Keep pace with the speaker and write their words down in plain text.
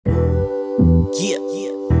Yeah,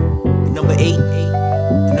 number 8,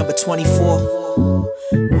 and number 24.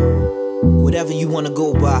 Whatever you wanna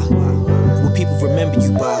go by, what people remember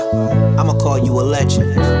you by, I'ma call you a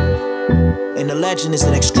legend. And a legend is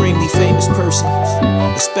an extremely famous person,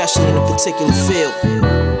 especially in a particular field.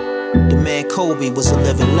 The man Kobe was a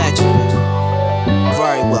living legend,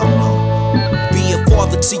 very well known. Be a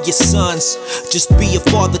father to your sons, just be a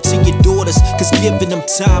father to your daughters, cause giving them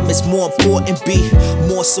time is more important. Be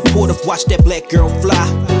more supportive, watch that black girl fly,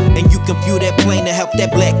 and you can view that plane to help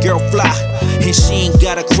that black girl fly. And she ain't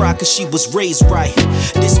gotta cry cause she was raised right.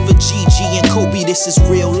 This for Gigi and Kobe, this is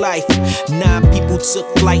real life. 9 people took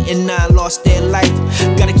flight and 9 lost their life.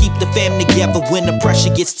 Gotta keep the fam together when the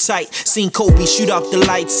pressure gets tight. Seen Kobe shoot out the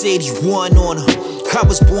lights, 81 on him. I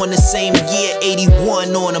was born the same year,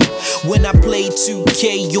 81 on him. When I played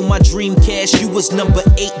 2K on my Dreamcast, you was number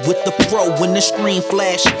 8 with the pro when the screen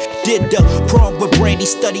flash. Did the prom with Brandy,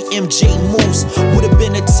 study MJ moves. Would've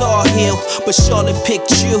been a Tar Heel, but Charlotte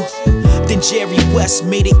picked you. Then Jerry West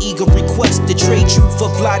made an eager request to trade you for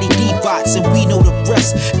Vlade Divac, and we know the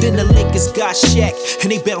rest. Then the Lakers got Shaq,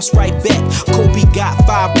 and they bounced right back. Kobe got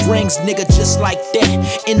 5 rings, nigga, just like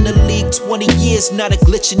that. In the league 20 years, not a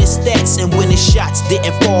glitch in his stats. And when his shots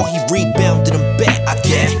didn't fall, he rebounded them back. I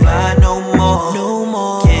can't fly no more, no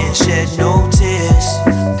more. Can't shed no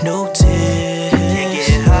tears, no tears. Can't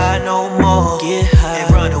get high no more, get high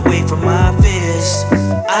and run away from my fears.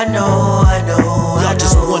 I know, y'all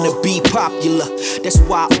just wanna be popular. That's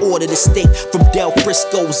why I ordered a steak from Del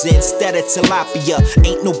Frisco's instead of tilapia.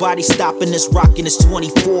 Ain't nobody stopping us rocking this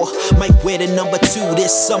 24. Might wear the number 2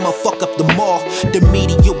 this summer, fuck up the mall. The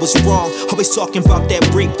media was wrong, always talking about that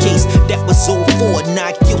rape case. That was 04,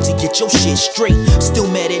 not guilty, get your shit straight. Still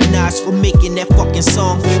mad at Nas for making that fucking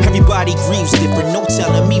song. Everybody grieves different, no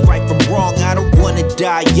telling me right from wrong. I don't wanna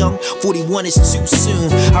die young, 41 is too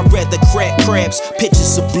soon. I'd rather crack crabs,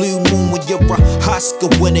 pictures of blue moon when you're a Oscar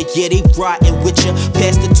winner. Yeah, they riding with ya.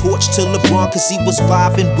 Pass the torch to LeBron cause he was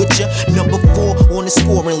vibing with ya. Number 4 on the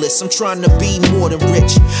scoring list, I'm trying to be more than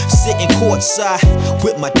rich. Sitting courtside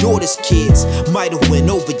with my daughter's kids. Might've went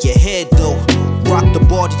over your head though. Rock the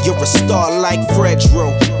ball, you're a star like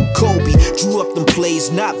Fredro. Kobe drew up them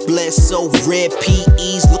plays, not Bledsoe. Red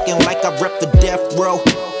PEs looking like I rep for death row.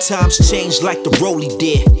 Times change like the Rollie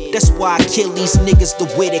did. That's why I kill these niggas the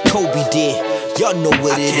way that Kobe did. Y'all know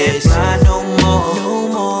what it is. I can't fly no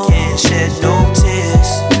more, can't shed no tears,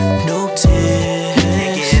 no tears.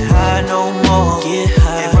 Can't get high no more, get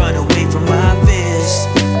high and run away from my fears.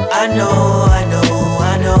 I know.